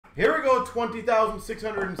Here we go,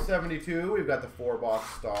 20,672. We've got the 4-box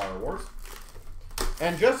Star Wars.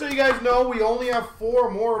 And just so you guys know, we only have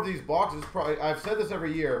 4 more of these boxes. I've said this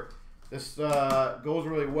every year. This goes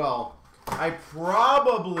really well. I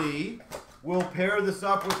probably will pair this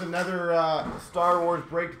up with another Star Wars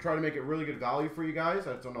break to try to make it really good value for you guys.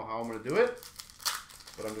 I just don't know how I'm going to do it.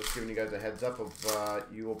 But I'm just giving you guys a heads up of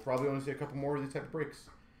you will probably want to see a couple more of these type of breaks.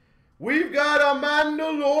 We've got a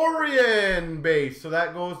Mandalorian base. So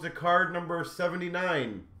that goes to card number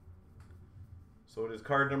 79. So it is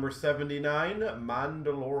card number 79,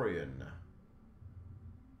 Mandalorian.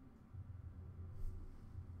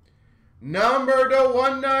 Number to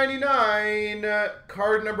 199,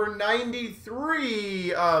 card number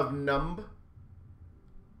 93 of Numb.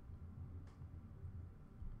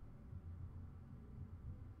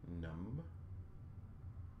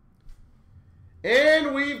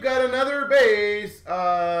 And we've got another base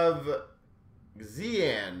of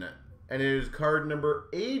Xian, and it is card number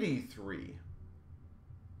 83.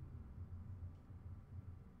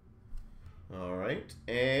 All right,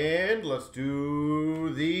 and let's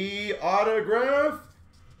do the autograph.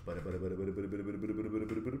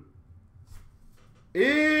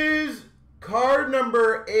 Is card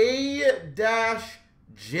number A-JC.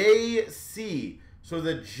 So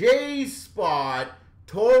the J spot,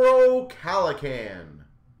 Toro Calican.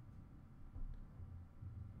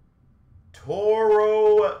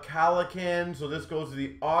 Toro Calican. So this goes to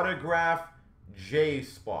the autograph J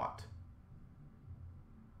spot.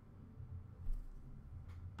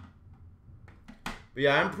 But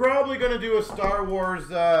yeah, I'm probably going to do a Star Wars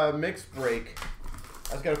mix break.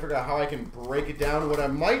 I just got to figure out how I can break it down. What I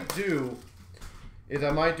might do is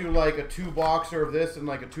I might do like a 2-boxer of this and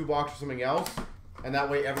like a 2-boxer of something else. And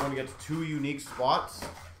that way everyone gets 2 unique spots.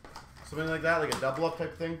 Something like that, like a double-up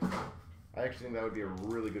type thing. I actually think that would be a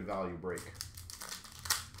really good value break.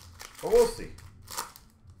 But we'll see.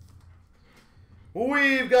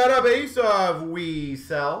 We've got a base of We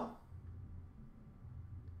Sell.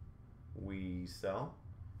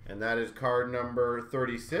 And that is card number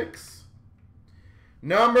 36.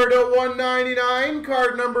 Number to 199,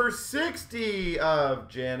 card number 60 of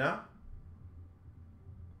Jana.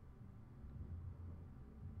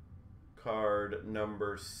 Card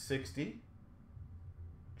number 60,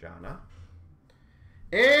 Jana.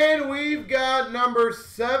 And we've got number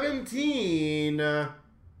 17,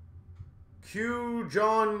 Q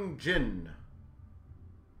John Jin.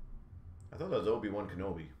 I thought that was Obi-Wan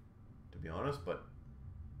Kenobi, to be honest, but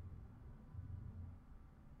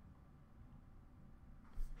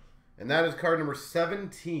and that is card number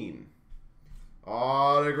 17.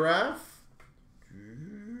 Autograph.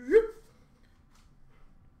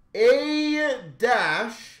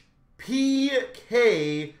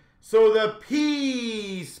 A-PK. So the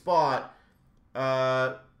P spot.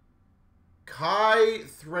 Kai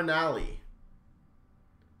Threnali.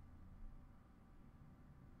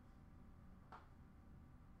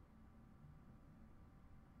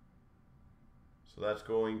 So that's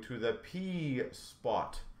going to the P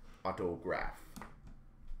spot autograph.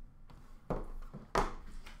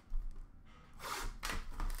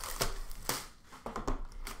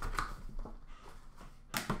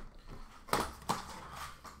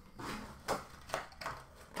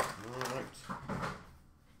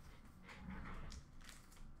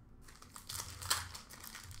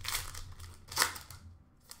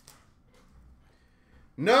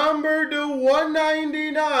 Number to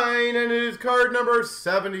 199, and it is card number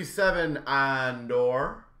 77,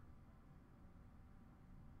 Andor.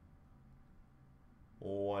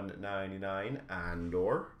 199,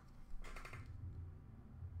 Andor.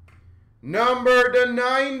 Number to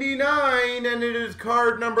 99, and it is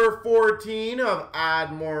card number 14 of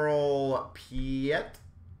Admiral Piet.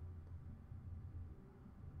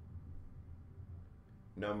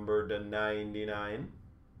 Number to 99.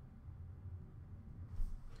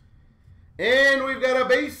 And we've got a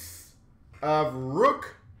base of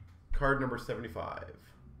Rook, card number 75.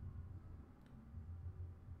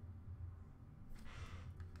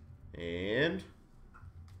 And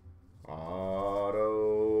autograph.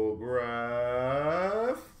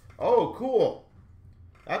 Oh, cool.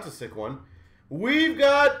 That's a sick one. We've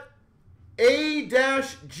got A-GH,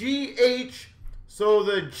 so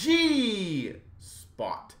the G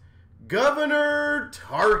spot. Governor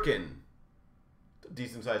Tarkin.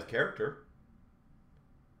 Decent sized character.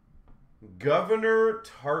 Governor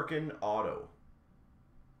Tarkin auto.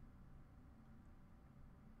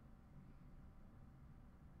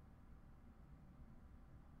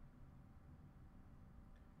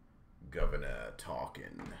 Governor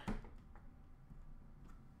Tarkin.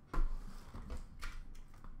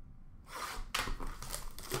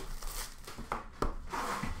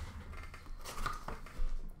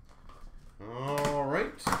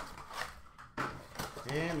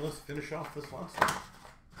 let's finish off this last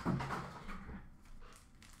one.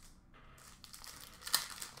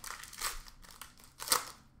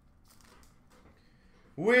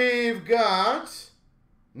 We've got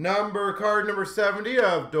card number 70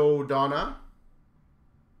 of Dodonna.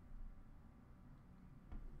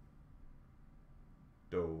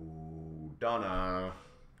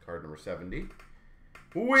 Card number 70.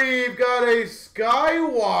 We've got a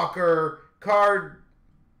Skywalker card.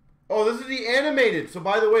 Oh, this is the animated. So,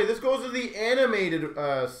 by the way, this goes to the animated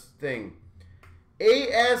thing.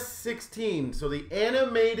 AS16. So, the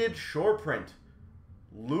animated short print.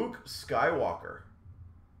 Luke Skywalker.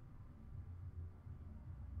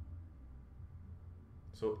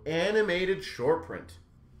 So, animated short print.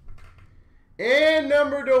 And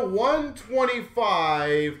number to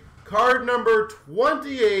 125, card number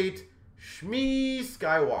 28, Shmi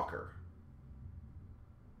Skywalker.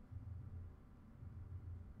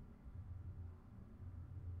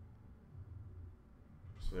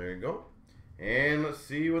 So there you go. And let's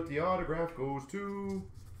see what the autograph goes to.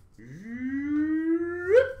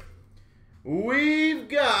 We've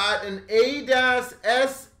got an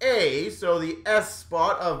A-SA, so the S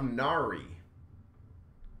spot of Nari.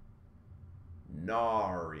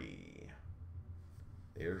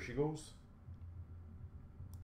 There she goes.